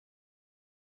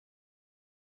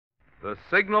The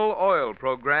Signal Oil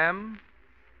Program,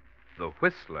 The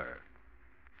Whistler.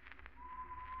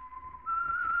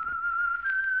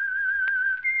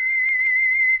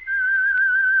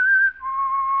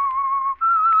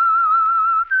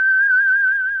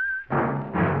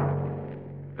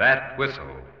 That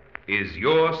whistle is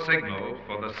your signal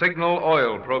for the Signal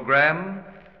Oil Program,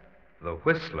 The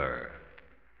Whistler.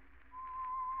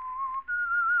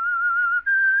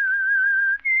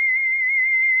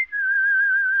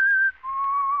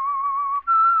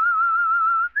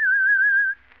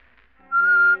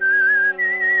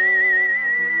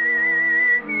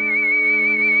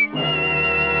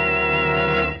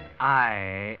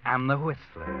 I am the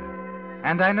Whistler,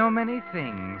 and I know many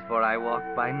things, for I walk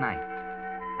by night.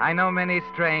 I know many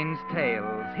strange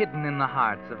tales hidden in the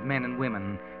hearts of men and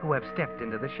women who have stepped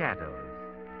into the shadows.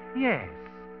 Yes,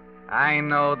 I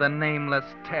know the nameless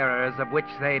terrors of which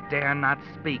they dare not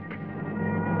speak.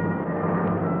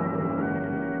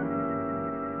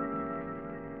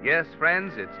 Yes,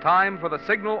 friends, it's time for the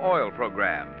Signal Oil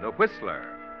Program, The Whistler.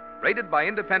 Rated by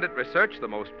independent research, the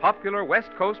most popular West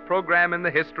Coast program in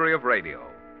the history of radio.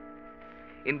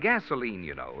 In gasoline,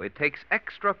 you know, it takes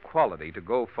extra quality to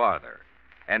go farther.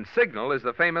 And Signal is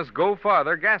the famous Go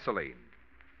Farther gasoline.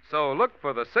 So look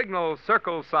for the Signal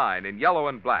circle sign in yellow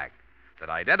and black that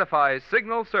identifies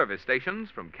Signal service stations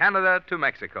from Canada to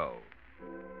Mexico.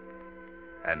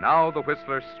 And now the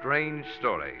Whistler's strange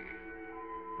story.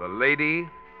 The Lady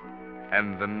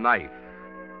and the Knife.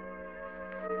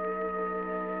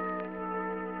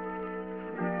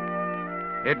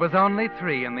 It was only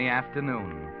 3 in the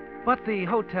afternoon, but the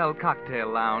hotel cocktail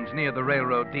lounge near the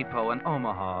railroad depot in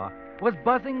Omaha was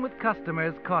buzzing with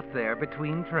customers caught there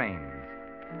between trains.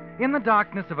 In the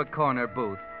darkness of a corner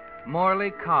booth, Morley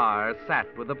Carr sat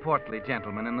with a portly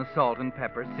gentleman in the salt and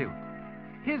pepper suit.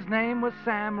 His name was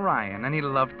Sam Ryan, and he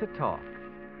loved to talk.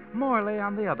 Morley,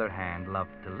 on the other hand,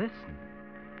 loved to listen.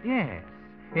 Yes,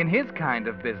 in his kind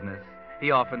of business, he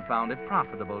often found it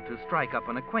profitable to strike up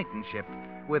an acquaintanceship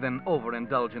with an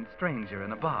overindulgent stranger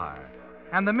in a bar.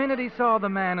 And the minute he saw the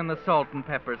man in the salt and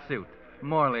pepper suit,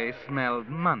 Morley smelled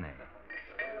money.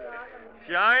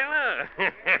 China?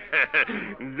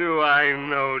 Do I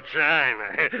know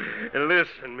China?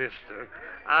 Listen, mister,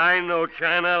 I know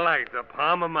China like the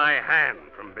palm of my hand,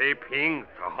 from Beiping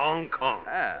to Hong Kong.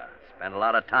 Spent a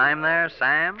lot of time there,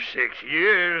 Sam? 6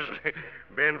 years.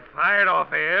 Been fired off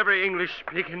of every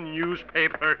English-speaking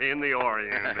newspaper in the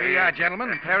Orient. Here you are,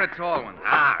 gentlemen. A pair of tall ones.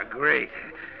 Great.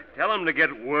 Tell them to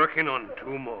get working on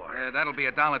 2 more. That'll be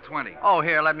 $1.20. Oh,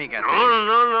 here, let me get these.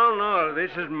 No.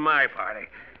 This is my party.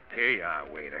 Here you are,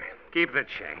 waiter. Keep the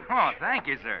change. Oh, thank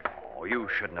you, sir. Oh, you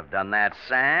shouldn't have done that,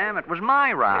 Sam. It was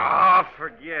my round. Oh,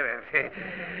 forget it.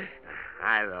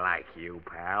 I like you,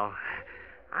 pal.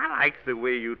 I like the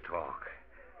way you talk.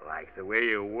 Like the way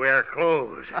you wear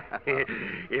clothes.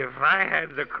 If I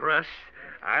had the crust,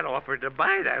 I'd offer to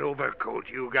buy that overcoat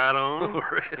you got on. Oh,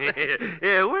 really?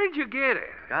 Yeah, where'd you get it?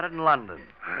 Got it in London.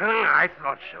 I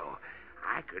thought so.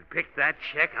 I could pick that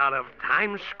check out of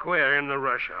Times Square in the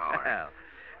rush hour. Well,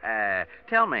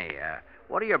 tell me,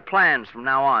 what are your plans from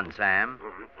now on, Sam?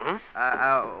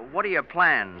 What are your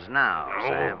plans now,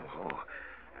 Sam?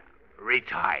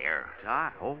 Retire.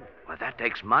 Oh, well, that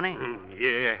takes money.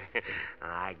 Yeah,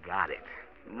 I got it.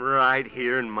 Right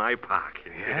here in my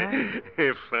pocket.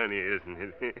 Yeah? Funny,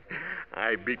 isn't it?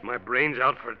 I beat my brains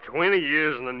out for 20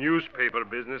 years in the newspaper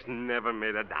business and never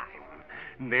made a dime.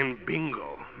 Then,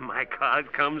 bingo, my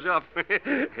card comes up.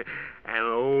 And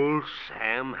old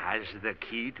Sam has the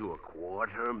key to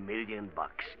 $250,000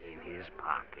 in his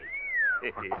pocket.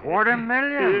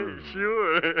 $250,000?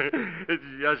 Sure. It's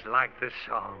just like the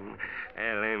song.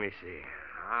 Let me see.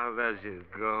 How does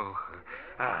it go?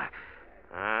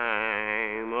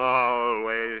 I'm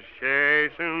always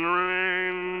chasing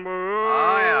rainbows.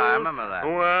 Oh, yeah, I remember that.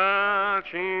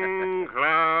 Watching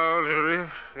clouds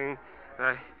drifting.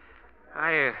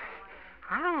 I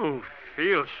don't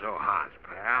feel so hot,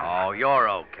 pal. Oh, you're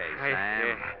okay,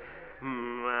 Sam.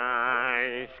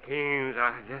 My schemes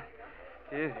are just...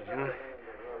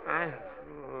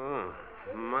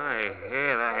 my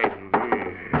head,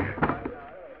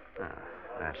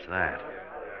 That's that.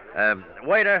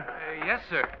 Waiter. Yes,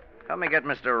 sir. Help me get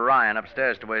Mr. Ryan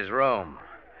upstairs to his room.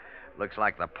 Looks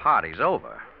like the party's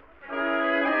over.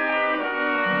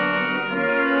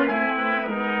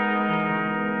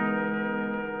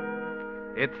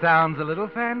 It sounds a little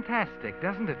fantastic,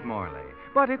 doesn't it, Morley?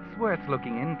 But it's worth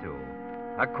looking into.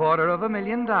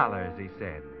 $250,000, he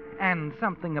said, and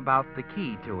something about the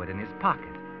key to it in his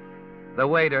pocket. The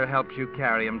waiter helps you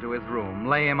carry him to his room,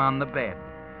 lay him on the bed,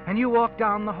 and you walk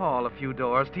down the hall a few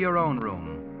doors to your own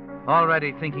room.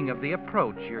 already thinking of the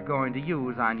approach you're going to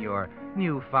use on your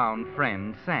newfound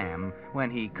friend, Sam,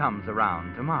 when he comes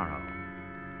around tomorrow.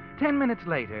 10 minutes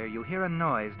later, you hear a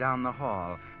noise down the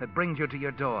hall that brings you to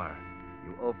your door.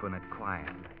 You open it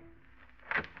quietly.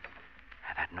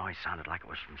 That noise sounded like it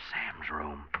was from Sam's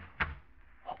room.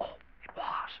 Oh, it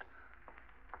was.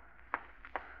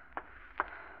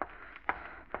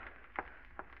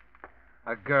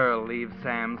 A girl leaves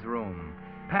Sam's room,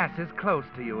 passes close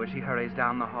to you as she hurries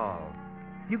down the hall.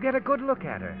 You get a good look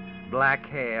at her. Black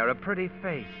hair, a pretty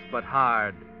face, but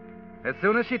hard. As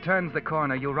soon as she turns the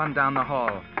corner, you run down the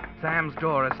hall. Sam's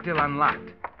door is still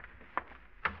unlocked.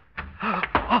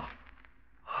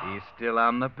 He's still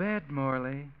on the bed,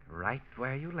 Morley, right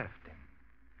where you left him.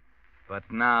 But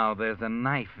now there's a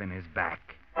knife in his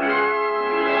back.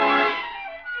 A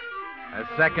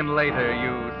second later,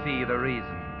 you see the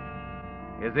reason.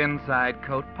 His inside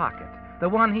coat pocket, the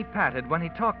one he patted when he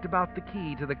talked about the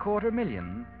key to the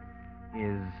 $250,000,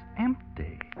 is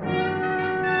empty.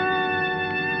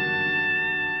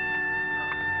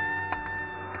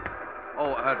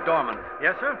 Oh, Dorman.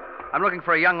 Yes, sir? I'm looking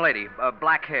for a young lady,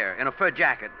 black hair, in a fur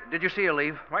jacket. Did you see her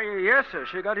leave? Why, yes, sir.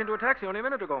 She got into a taxi only a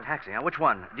minute ago. Taxi, huh? Which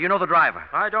one? Do you know the driver?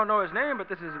 I don't know his name, but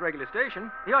this is a regular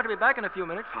station. He ought to be back in a few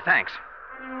minutes. Oh, thanks.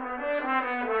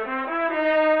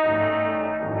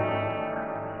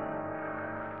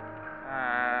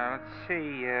 Let's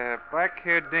see,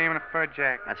 black-haired dame in a fur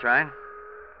jacket. That's right.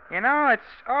 You know, it's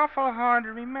awful hard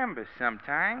to remember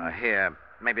sometimes. Here,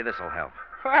 maybe this'll help.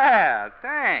 Well,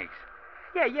 thanks.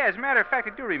 Yeah, as a matter of fact,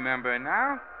 I do remember her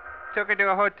now. Took her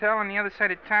to a hotel on the other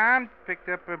side of town, picked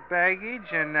up her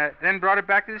baggage, and then brought her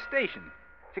back to the station.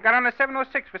 She got on the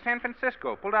 706 for San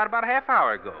Francisco, pulled out about a half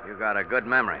hour ago. You got a good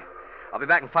memory. I'll be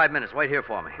back in 5 minutes. Wait here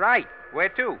for me. Right. Where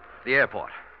to? The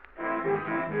airport.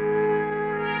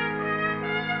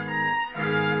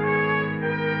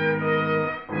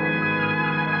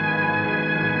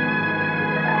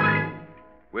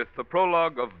 With the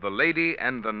prologue of The Lady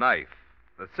and the Knife,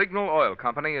 the Signal Oil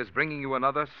Company is bringing you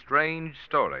another strange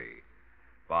story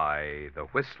by The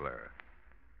Whistler.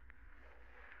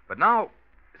 But now,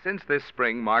 since this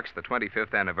spring marks the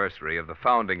 25th anniversary of the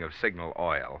founding of Signal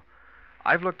Oil,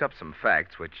 I've looked up some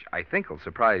facts which I think will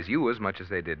surprise you as much as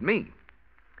they did me.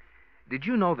 Did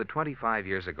you know that 25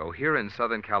 years ago, here in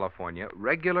Southern California,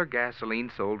 regular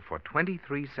gasoline sold for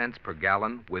 23 cents per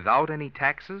gallon without any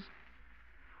taxes?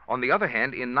 On the other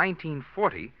hand, in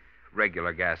 1940,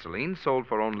 regular gasoline sold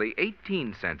for only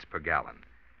 18 cents per gallon,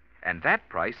 and that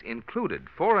price included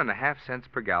 4.5 cents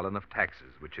per gallon of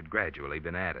taxes, which had gradually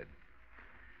been added.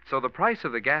 So the price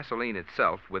of the gasoline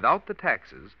itself, without the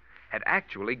taxes, had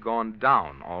actually gone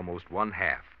down almost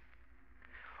one-half.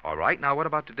 All right, now what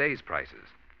about today's prices?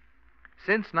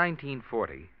 Since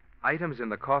 1940, items in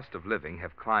the cost of living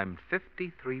have climbed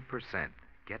 53%.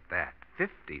 Get that,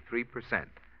 53%.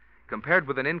 Compared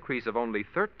with an increase of only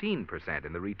 13%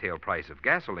 in the retail price of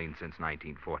gasoline since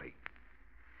 1940.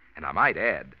 And I might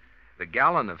add, the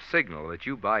gallon of Signal that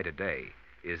you buy today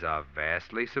is a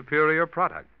vastly superior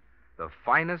product, the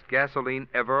finest gasoline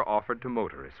ever offered to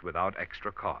motorists without extra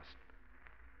cost.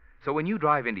 So when you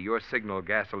drive into your Signal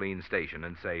gasoline station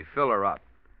and say, fill her up,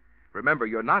 remember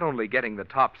you're not only getting the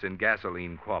tops in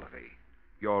gasoline quality,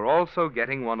 you're also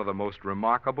getting one of the most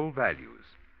remarkable values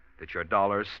that your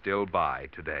dollars still buy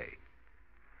today.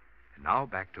 And now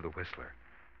back to the Whistler.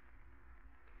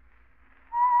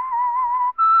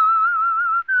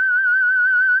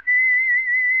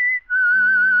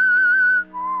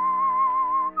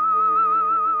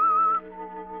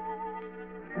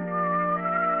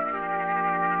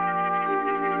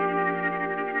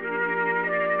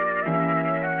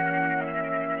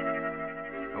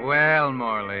 Well,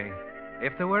 Morley,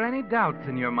 if there were any doubts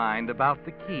in your mind about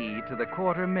the key to the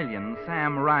 $250,000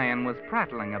 Sam Ryan was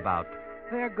prattling about,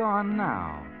 they're gone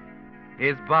now.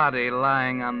 His body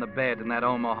lying on the bed in that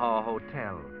Omaha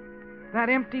hotel, that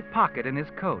empty pocket in his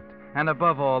coat, and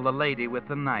above all, the lady with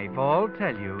the knife all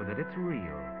tell you that it's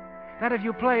real. That if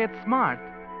you play it smart,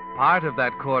 part of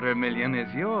that $250,000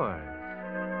 is yours.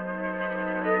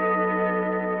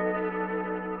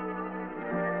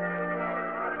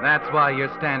 That's why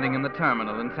you're standing in the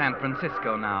terminal in San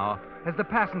Francisco now, as the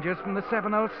passengers from the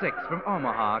 706 from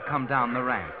Omaha come down the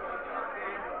ramp.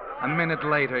 A minute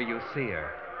later, you see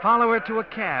her. Follow her to a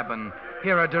cab and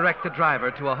hear her direct the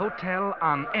driver to a hotel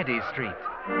on Eddy Street.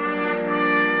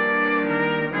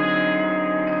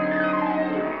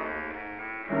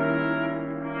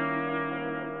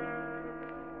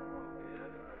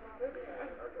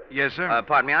 Yes, sir.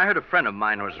 Pardon me, I heard a friend of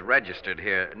mine was registered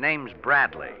here. Name's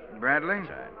Bradley. Bradley?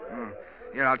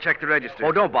 Here, I'll check the register.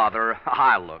 Oh, don't bother.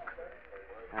 I'll look.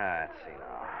 Let's see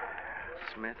now.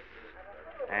 Smith,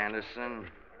 Anderson.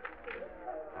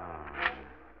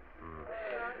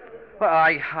 Well,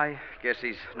 I guess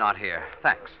he's not here.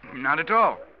 Thanks. Not at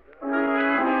all.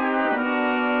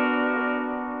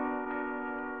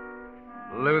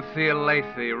 Lucille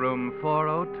Lacey, room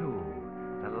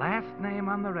 402. The last name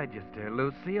on the register,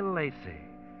 Lucille Lacey.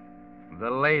 The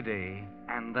lady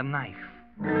and the knife.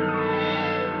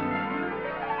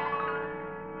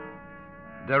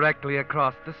 Directly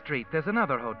across the street, there's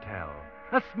another hotel.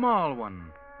 A small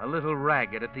one, a little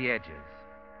ragged at the edges.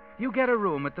 You get a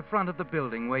room at the front of the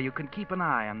building where you can keep an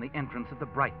eye on the entrance of the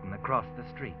Brighton across the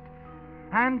street.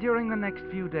 And during the next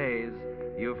few days,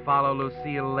 you follow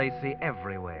Lucille Lacey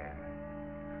everywhere.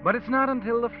 But it's not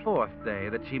until the fourth day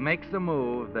that she makes a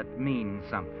move that means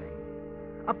something.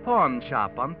 A pawn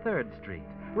shop on 3rd Street,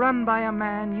 run by a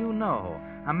man you know,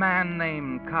 a man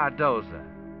named Cardoza.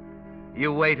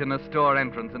 You wait in the store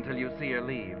entrance until you see her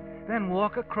leave, then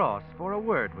walk across for a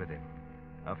word with him.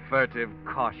 A furtive,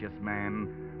 cautious man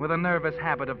with a nervous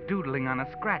habit of doodling on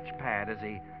a scratch pad as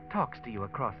he talks to you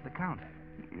across the counter.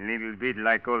 Little bit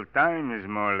like old times,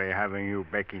 Morley, having you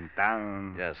back in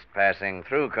town. Just passing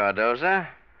through, Cardoza.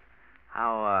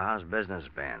 How's business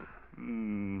been?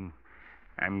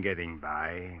 I'm getting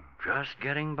by. Just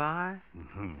getting by?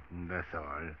 That's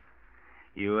all.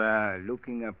 You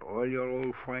looking up all your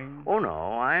old friends? Oh,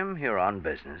 no, I'm here on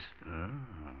business. Oh,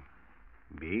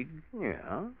 big?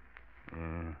 Yeah.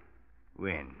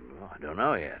 When? Well, I don't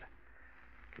know yet.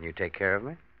 Can you take care of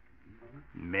me?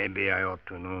 Maybe I ought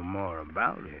to know more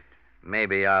about it.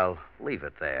 Maybe I'll leave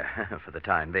it there for the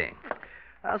time being.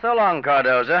 Well, so long,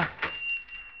 Cardoza.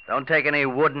 Don't take any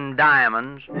wooden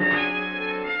diamonds.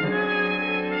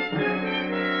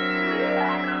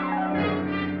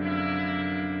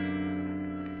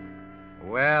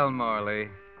 Well, Morley,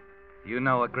 you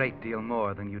know a great deal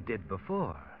more than you did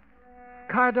before.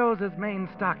 Cardoza's main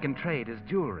stock in trade is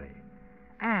jewelry.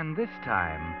 And this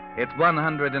time, it's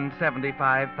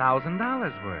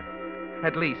 $175,000 worth.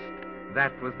 At least,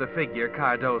 that was the figure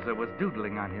Cardoza was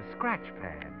doodling on his scratch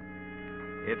pad.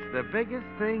 It's the biggest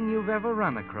thing you've ever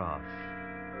run across.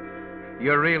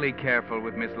 You're really careful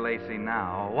with Miss Lacey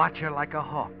now. Watch her like a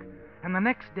hawk. And the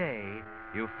next day,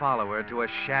 you follow her to a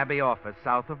shabby office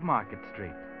south of Market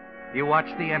Street. You watch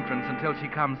the entrance until she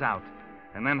comes out,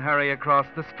 and then hurry across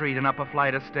the street and up a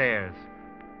flight of stairs.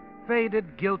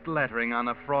 Faded gilt lettering on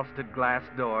a frosted glass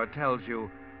door tells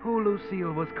you who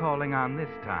Lucille was calling on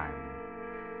this time.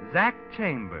 Zach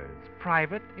Chambers,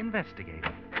 private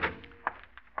investigator.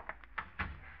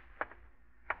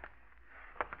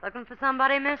 Looking for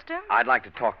somebody, mister? I'd like to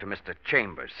talk to Mr.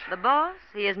 Chambers. The boss?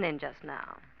 He isn't in just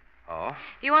now. Oh?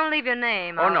 If you want to leave your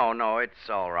name, Oh, no, it's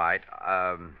all right.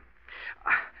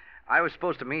 I was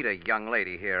supposed to meet a young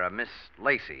lady here, Miss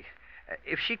Lacey.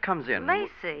 If she comes in...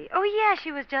 Lacey? Oh, yeah,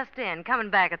 she was just in, coming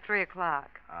back at 3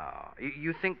 o'clock. Oh,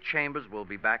 you think Chambers will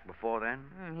be back before then?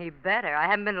 He better. I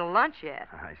haven't been to lunch yet.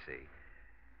 I see.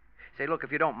 Say, look,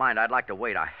 if you don't mind, I'd like to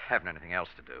wait. I haven't anything else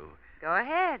to do. Go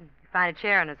ahead. Find a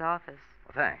chair in his office.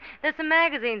 Well, thanks. There's some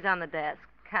magazines on the desk.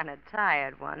 Kind of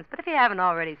tired ones, but if you haven't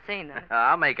already seen them...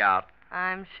 I'll make out.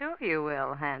 I'm sure you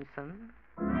will, handsome.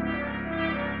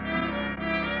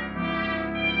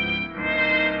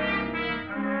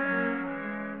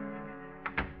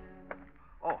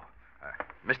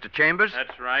 Mr. Chambers?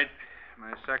 That's right.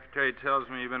 My secretary tells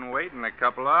me you've been waiting a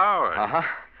couple of hours. Uh-huh.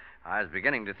 I was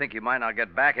beginning to think you might not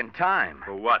get back in time.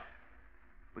 For what?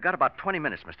 We got about 20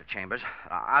 minutes, Mr. Chambers.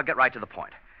 I'll get right to the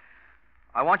point.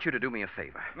 I want you to do me a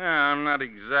favor. No, I'm not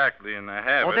exactly in the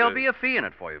habit. Well, there'll be a fee in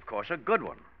it for you, of course, a good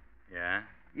one. Yeah?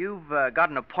 You've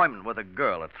got an appointment with a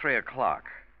girl at 3 o'clock.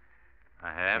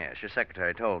 I have? Yes, your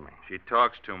secretary told me. She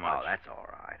talks too much. Oh, that's all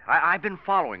right. I've been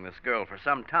following this girl for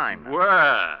some time now.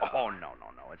 Well. Oh, no.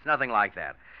 It's nothing like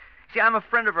that. See, I'm a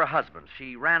friend of her husband's.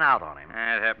 She ran out on him.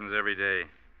 That happens every day.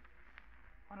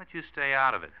 Why don't you stay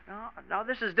out of it? No,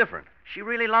 this is different. She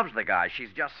really loves the guy.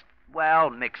 She's just,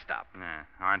 mixed up.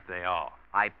 Aren't they all?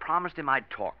 I promised him I'd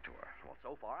talk to her. Well,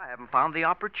 so far, I haven't found the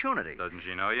opportunity. Doesn't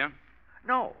she know you?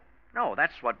 No,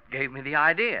 that's what gave me the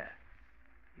idea.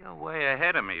 You're way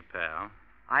ahead of me, pal.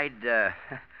 I'd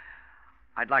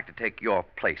like to take your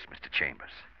place, Mr.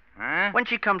 Chambers. Huh? When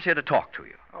she comes here to talk to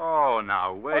you. Oh,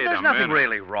 now, wait a minute. There's nothing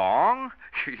really wrong.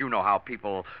 You know how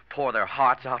people pour their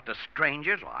hearts out to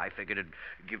strangers. Well, I figured it'd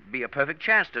be a perfect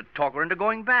chance to talk her into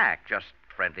going back. Just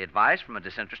friendly advice from a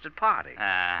disinterested party.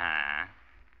 Uh-huh.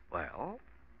 Well,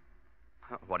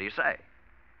 what do you say?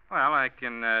 Well, I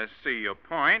can see your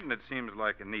point, and it seems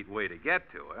like a neat way to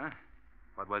get to her.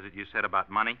 What was it you said about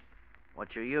money?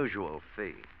 What's your usual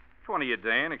fee? $20 a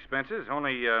day in expenses.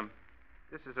 Only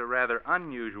This is a rather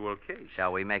unusual case.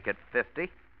 Shall we make it 50?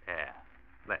 Yeah,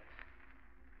 let's.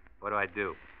 What do I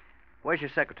do? Where's your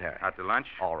secretary? Out to lunch?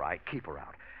 All right, keep her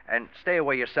out. And stay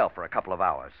away yourself for a couple of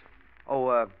hours.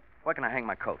 Oh, where can I hang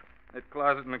my coat? That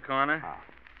closet in the corner? Ah.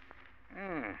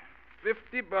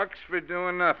 $50 for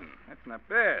doing nothing. That's not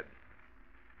bad.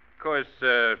 Of course,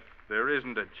 there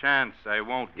isn't a chance I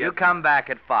won't get... You come back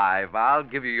at 5. I'll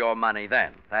give you your money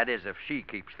then. That is, if she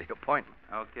keeps the appointment.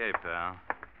 Okay, pal.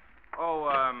 Oh,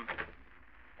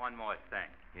 one more thing.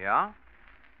 Yeah?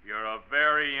 You're a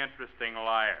very interesting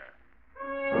liar.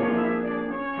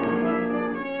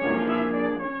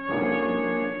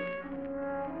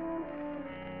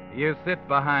 You sit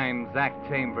behind Zach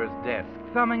Chambers' desk,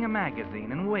 thumbing a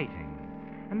magazine and waiting.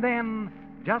 And then,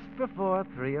 just before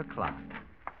 3 o'clock.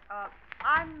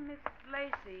 I'm Miss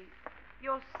Lacey,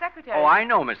 your secretary. Oh, I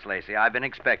know, Miss Lacey. I've been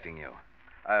expecting you.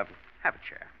 Have a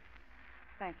chair.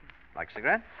 Thank you. Like a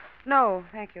cigarette? No,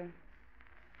 thank you.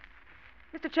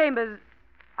 Mr. Chambers,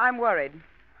 I'm worried.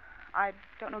 I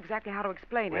don't know exactly how to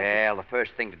explain it. Well, the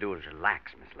first thing to do is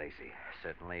relax, Miss Lacey.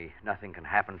 Certainly nothing can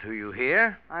happen to you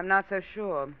here. I'm not so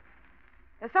sure.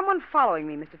 There's someone following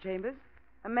me, Mr. Chambers.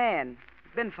 A man.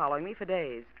 He's been following me for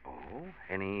days. Oh?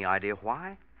 Any idea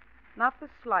why? Not the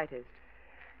slightest.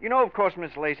 You know, of course,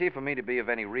 Miss Lacey, for me to be of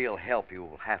any real help, you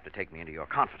will have to take me into your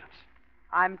confidence.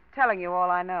 I'm telling you all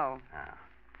I know. Ah.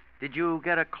 Did you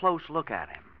get a close look at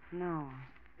him? No.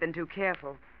 Been too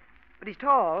careful. But he's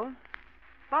tall.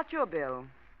 About your bill.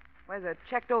 Wears a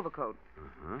checked overcoat.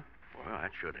 Mm-hmm. Well,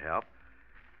 that should help.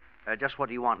 Just what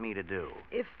do you want me to do?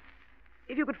 If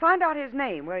you could find out his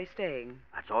name, where he's staying.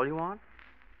 That's all you want?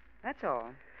 That's all.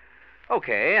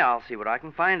 Okay, I'll see what I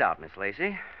can find out, Miss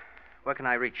Lacey. Where can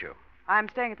I reach you? I'm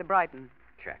staying at the Brighton.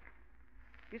 Check.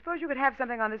 Do you suppose you could have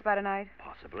something on this by tonight?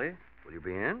 Possibly. Will you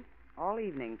be in? All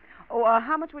evening. Oh,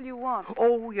 how much will you want?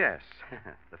 Oh, yes.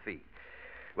 The fee.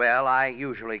 Well, I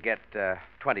usually get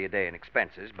 20 a day in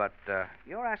expenses, but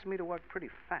you're asking me to work pretty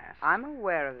fast. I'm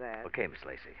aware of that. Okay, Miss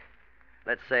Lacey.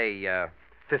 Let's say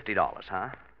 $50, huh?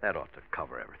 That ought to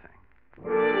cover everything.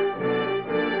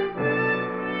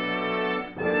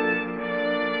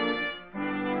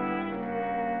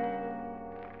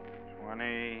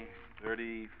 20,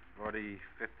 30, 40,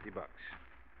 $50.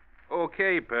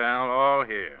 Okay, pal, all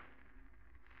here.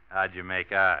 How'd you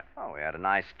make out? Oh, we had a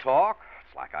nice talk.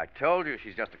 It's like I told you,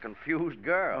 she's just a confused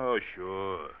girl. Oh,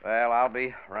 sure. Well, I'll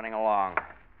be running along.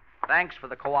 Thanks for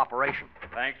the cooperation.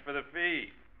 Thanks for the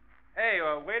fee. Hey,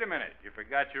 wait a minute. You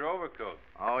forgot your overcoat.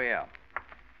 Oh, yeah.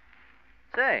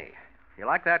 Say, you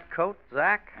like that coat,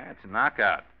 Zach? That's a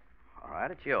knockout. All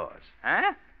right, it's yours.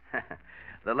 Huh?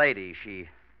 The lady, she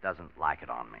doesn't like it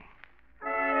on me.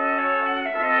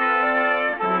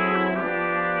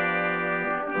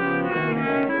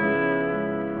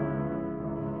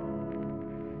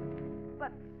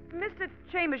 But, Mr.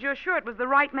 Chambers, you're sure it was the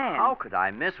right man? How could I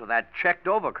miss with that checked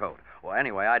overcoat? Well,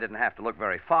 anyway, I didn't have to look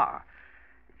very far.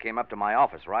 He came up to my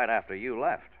office right after you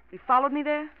left. He followed me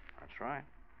there? That's right.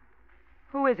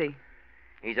 Who is he?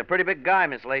 He's a pretty big guy,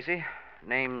 Miss Lacey.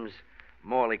 Name's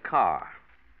Morley Carr.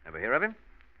 Ever hear of him?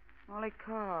 Molly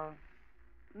Carr.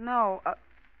 No.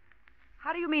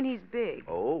 How do you mean he's big?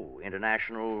 Oh,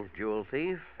 international jewel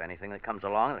thief. Anything that comes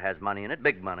along that has money in it,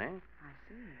 big money. I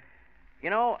see. You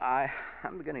know,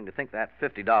 I'm beginning to think that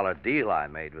 $50 deal I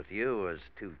made with you was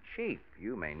too cheap.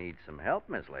 You may need some help,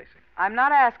 Miss Lacey. I'm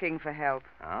not asking for help.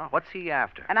 Oh, what's he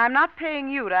after? And I'm not paying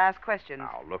you to ask questions.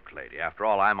 Now, look, lady, after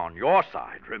all, I'm on your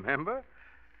side, remember?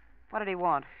 What did he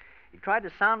want? He tried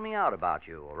to sound me out about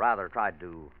you, or rather tried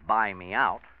to buy me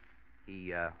out.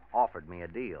 He offered me a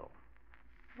deal.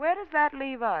 Where does that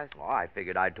leave us? Well, I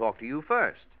figured I'd talk to you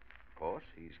first. Of course,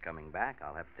 he's coming back.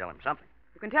 I'll have to tell him something.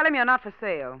 You can tell him you're not for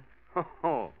sale.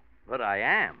 Oh, but I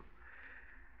am.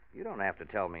 You don't have to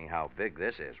tell me how big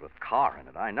this is with Carr in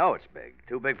it. I know it's big.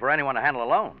 Too big for anyone to handle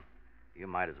alone. You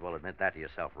might as well admit that to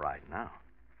yourself right now.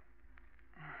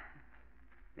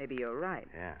 Maybe you're right.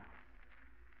 Yeah.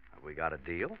 Have we got a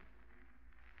deal?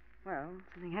 Well,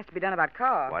 something has to be done about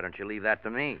Carr. Why don't you leave that to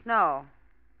me? No.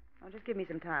 Oh, just give me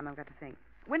some time. I've got to think.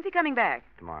 When's he coming back?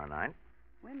 Tomorrow night.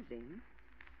 Wednesday.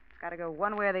 It's got to go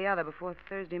one way or the other before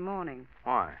Thursday morning.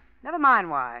 Why? Never mind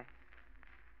why.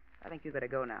 I think you better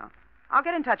go now. I'll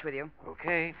get in touch with you.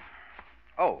 Okay.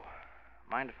 Oh,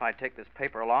 mind if I take this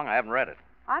paper along? I haven't read it.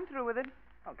 I'm through with it.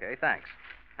 Okay, thanks.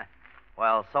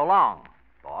 Well, so long,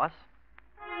 boss.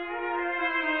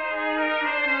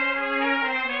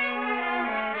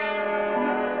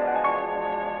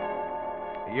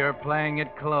 You're playing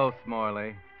it close,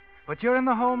 Morley. But you're in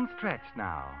the home stretch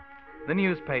now. The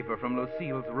newspaper from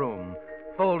Lucille's room,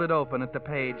 folded open at the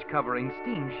page covering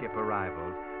steamship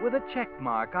arrivals, with a check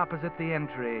mark opposite the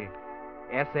entry,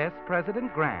 SS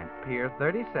President Grant, Pier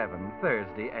 37,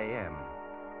 Thursday a.m.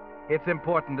 It's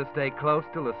important to stay close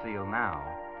to Lucille now.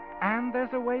 And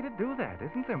there's a way to do that,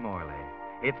 isn't there, Morley?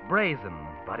 It's brazen,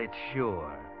 but it's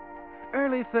sure.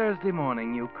 Early Thursday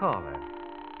morning, you call her.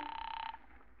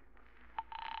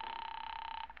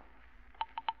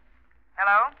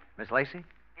 Hello? Miss Lacey?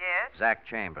 Yes? Zach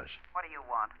Chambers. What do you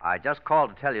want? I just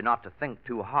called to tell you not to think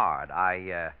too hard.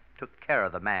 I took care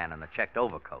of the man in the checked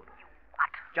overcoat. What?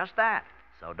 Just that.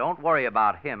 So don't worry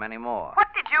about him anymore.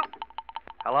 What did you...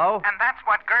 Hello? And that's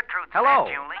what Gertrude Hello?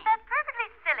 said, Julie. But that's perfectly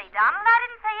silly, Donald. I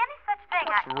didn't say any such thing.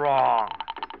 What's wrong?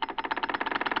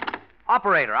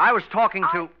 Operator, I was talking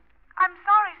to... I'm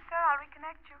sorry, sir. I'll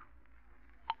reconnect you.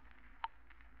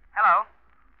 Hello?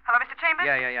 Hello, Mr. Chambers?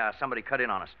 Yeah. Somebody cut in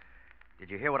on us.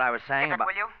 Did you hear what I was saying Pick it, about...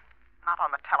 will you? Not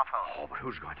on the telephone. Oh, but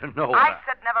who's going to know? I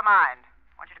said never mind.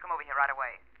 I want you to come over here right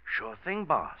away. Sure thing,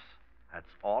 boss. That's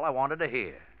all I wanted to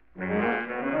hear.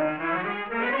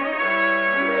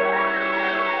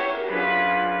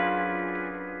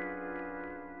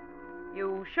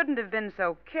 You shouldn't have been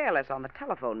so careless on the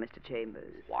telephone, Mr.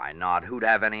 Chambers. Why not? Who'd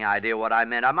have any idea what I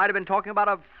meant? I might have been talking about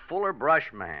a Fuller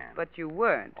Brush man. But you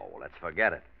weren't. Oh, well, let's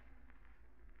forget it.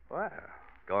 Well,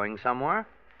 going somewhere?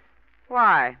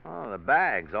 Why? Oh, the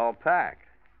bag's all packed.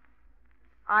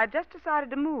 I just decided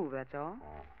to move, that's all.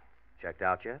 Oh, checked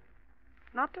out yet?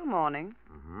 Not till morning.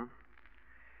 Mm-hmm.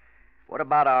 What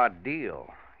about our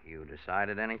deal? You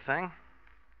decided anything?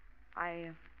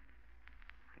 I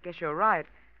guess you're right.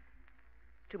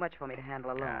 Too much for me to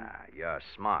handle alone. Ah, you're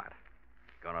smart.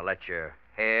 Gonna let your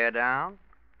hair down?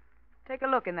 Take a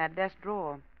look in that desk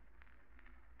drawer.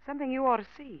 Something you ought to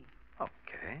see.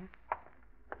 Okay.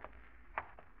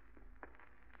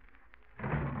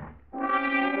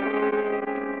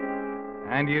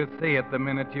 And you see it the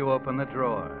minute you open the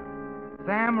drawer.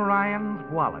 Sam Ryan's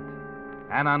wallet.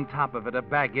 And on top of it, a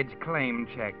baggage claim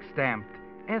check stamped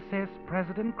SS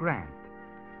President Grant.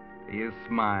 You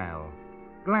smile.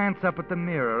 Glance up at the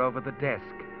mirror over the desk,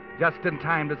 just in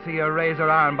time to see her raise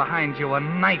her arm behind you, a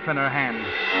knife in her hand.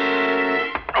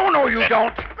 Oh, no, you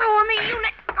don't. Oh, me, you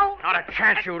oh. Not a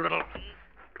chance, you little...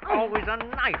 Always a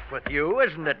knife with you,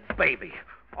 isn't it, baby?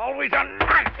 Always a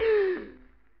knife.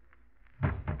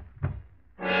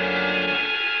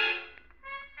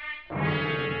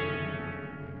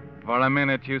 For a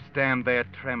minute, you stand there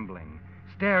trembling,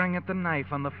 staring at the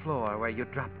knife on the floor where you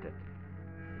dropped it.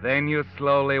 Then you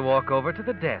slowly walk over to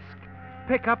the desk,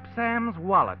 pick up Sam's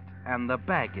wallet and the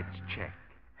baggage check.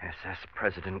 SS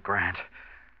President Grant.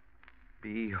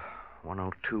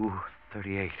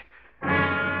 B-102-38.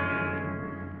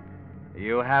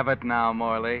 You have it now,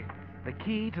 Morley. The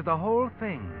key to the whole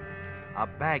thing. A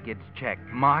baggage check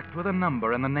marked with a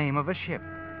number and the name of a ship.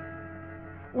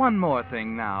 One more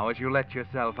thing now as you let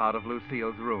yourself out of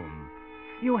Lucille's room.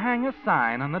 You hang a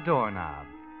sign on the doorknob.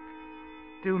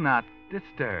 Do not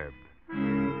disturb.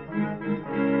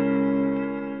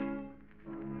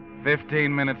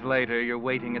 15 minutes later, you're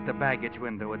waiting at the baggage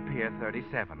window at Pier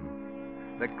 37.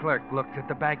 The clerk looks at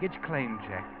the baggage claim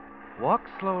check, walks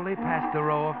slowly past a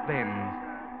row of bins,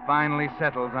 finally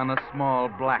settles on a small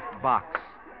black box.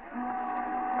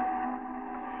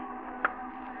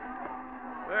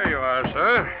 There you are,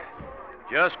 sir.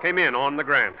 Just came in on the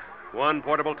Grant. One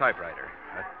portable typewriter.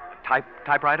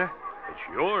 Typewriter? It's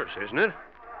yours, isn't it?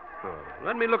 Oh,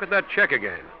 let me look at that check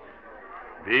again.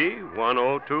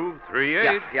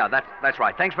 B-102-38. Yeah, that's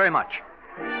right. Thanks very much.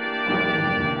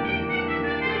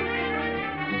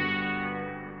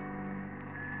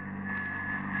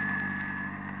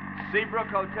 Seabrook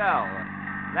Hotel.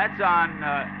 That's on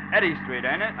Eddy Street,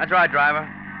 ain't it? That's right, driver.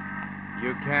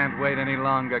 You can't wait any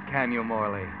longer, can you,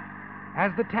 Morley?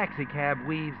 As the taxicab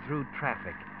weaves through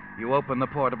traffic, you open the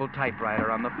portable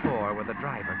typewriter on the floor where the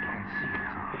driver can't see it.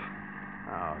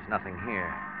 Oh, there's nothing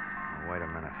here. Oh, wait a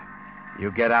minute.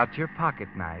 You get out your pocket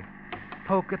knife,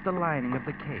 poke at the lining of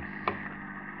the case.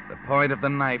 The point of the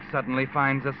knife suddenly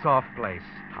finds a soft place.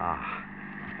 Ah,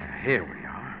 here we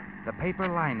are. The paper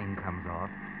lining comes off,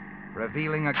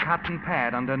 revealing a cotton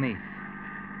pad underneath.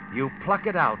 You pluck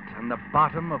it out, and the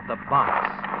bottom of the box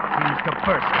seems to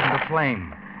burst into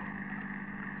flame.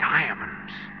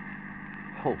 Diamonds.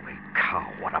 Holy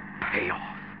cow, what a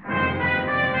payoff.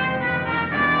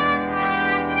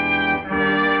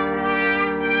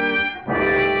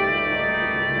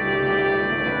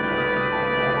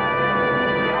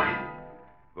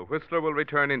 The Whistler will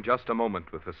return in just a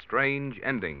moment with a strange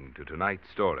ending to tonight's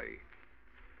story.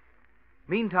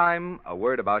 Meantime, a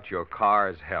word about your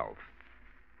car's health.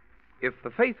 If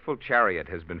the faithful Chariot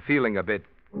has been feeling a bit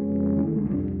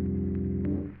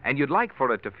and you'd like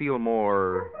for it to feel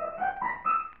more...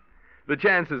 The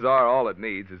chances are all it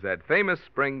needs is that famous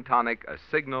spring tonic, a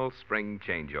Signal Spring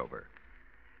Changeover.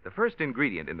 The first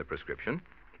ingredient in the prescription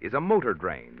is a motor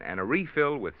drain and a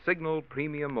refill with Signal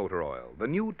Premium Motor Oil, the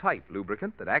new type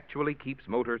lubricant that actually keeps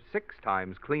motors 6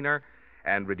 times cleaner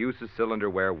and reduces cylinder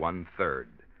wear 1/3.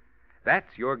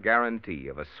 That's your guarantee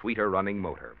of a sweeter running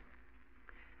motor.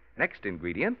 Next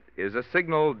ingredient is a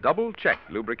Signal Double Check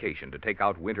lubrication to take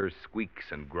out winter's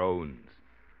squeaks and groans.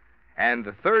 And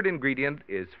the third ingredient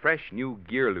is fresh new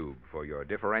gear lube for your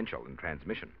differential and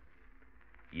transmission.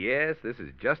 Yes, this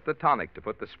is just the tonic to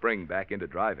put the spring back into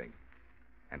driving.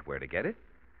 And where to get it?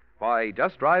 Why,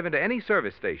 just drive into any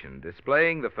service station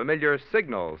displaying the familiar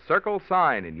Signal circle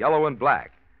sign in yellow and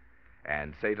black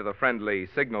and say to the friendly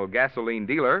Signal gasoline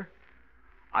dealer,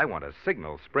 I want a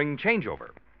Signal Spring Changeover.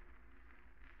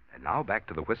 And now back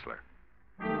to the Whistler.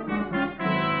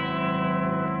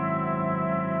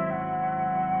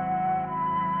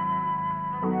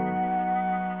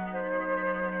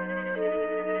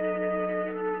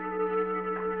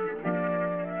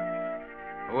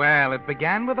 Well, it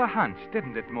began with a hunch,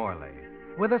 didn't it, Morley?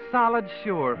 With a solid,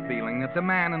 sure feeling that the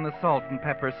man in the salt and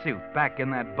pepper suit back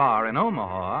in that bar in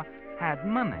Omaha had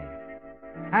money.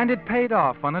 And it paid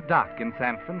off on a dock in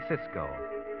San Francisco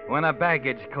when a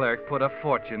baggage clerk put a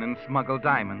fortune in smuggled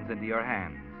diamonds into your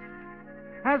hands.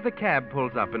 As the cab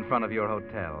pulls up in front of your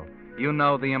hotel, you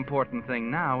know the important thing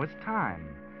now is time.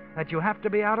 That you have to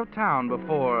be out of town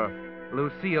before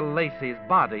Lucille Lacey's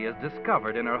body is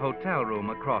discovered in her hotel room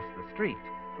across the street.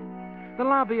 The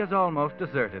lobby is almost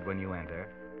deserted when you enter.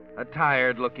 A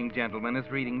tired-looking gentleman is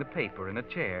reading the paper in a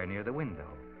chair near the window.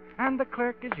 And the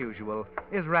clerk, as usual,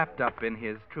 is wrapped up in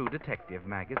his True Detective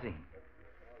magazine.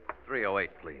 308,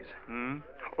 please.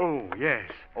 Oh, yes.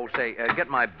 Oh, say, get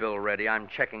my bill ready. I'm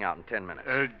checking out in 10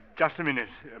 minutes. Just a minute.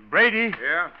 Brady?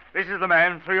 Yeah? This is the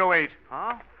man, 308.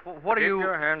 Huh? What are you... Keep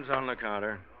your hands on the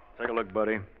counter. Take a look,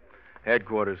 buddy.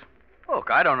 Headquarters. Look,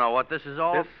 I don't know what this is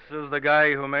all... This is the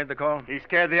guy who made the call? He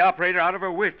scared the operator out of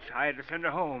her wits. I had to send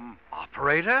her home.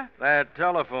 Operator? That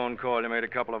telephone call you made a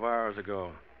couple of hours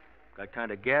ago. Got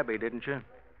kind of gabby, didn't you?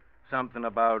 Something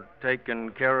about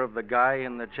taking care of the guy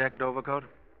in the checked overcoat?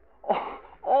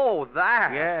 Oh,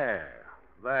 that. Yeah,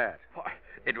 that. Why,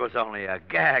 it was only a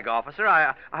gag, officer.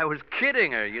 I was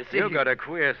kidding her, you see. You got a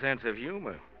queer sense of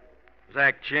humor.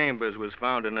 Zach Chambers was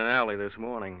found in an alley this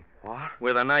morning. What?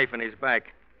 With a knife in his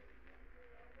back.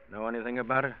 Know anything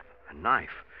about it? A knife?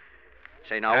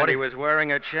 Say, now, And what... he was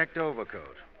wearing a checked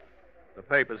overcoat. The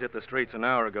papers hit the streets an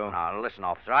hour ago. Now, listen,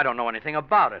 officer, I don't know anything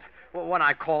about it. Well, when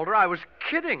I called her, I was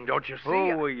kidding, don't you see?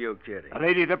 Who were you kidding? A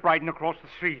lady lived right across the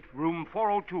street, room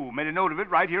 402. Made a note of it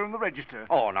right here in the register.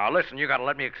 Oh, now, listen, you got to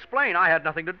let me explain. I had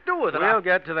nothing to do with it. We'll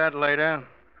get to that later.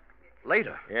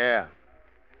 Later? Yeah.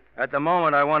 At the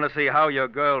moment, I want to see how your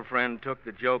girlfriend took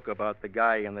the joke about the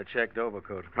guy in the checked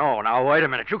overcoat. No, now, wait a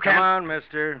minute. You can't... Come on,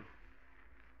 mister.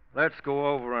 Let's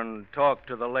go over and talk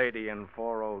to the lady in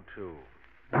 402.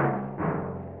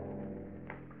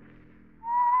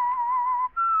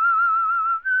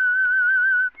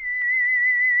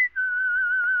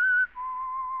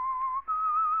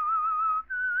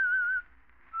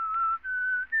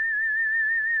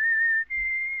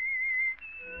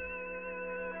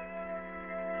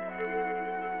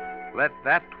 Let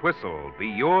that whistle be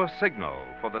your signal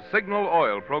for the Signal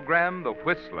Oil program, The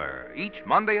Whistler, each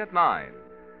Monday at 9.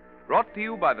 Brought to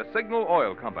you by the Signal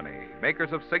Oil Company,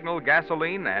 makers of Signal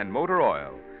gasoline and motor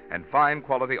oil, and fine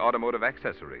quality automotive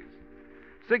accessories.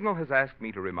 Signal has asked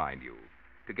me to remind you,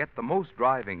 to get the most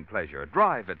driving pleasure,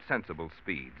 drive at sensible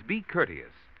speeds, be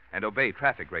courteous, and obey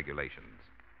traffic regulations.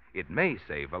 It may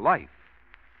save a life,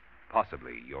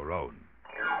 possibly your own.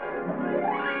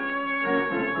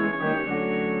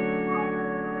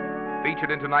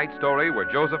 Featured in tonight's story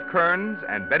were Joseph Kearns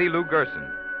and Betty Lou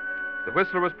Gerson. The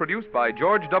Whistler was produced by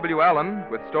George W. Allen,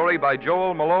 with story by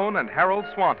Joel Malone and Harold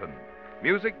Swanton,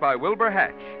 music by Wilbur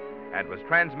Hatch, and was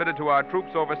transmitted to our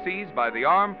troops overseas by the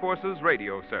Armed Forces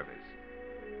Radio Service.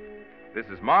 This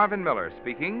is Marvin Miller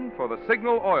speaking for the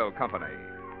Signal Oil Company.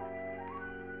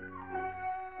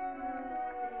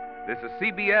 This is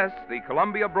CBS, the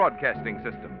Columbia Broadcasting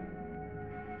System.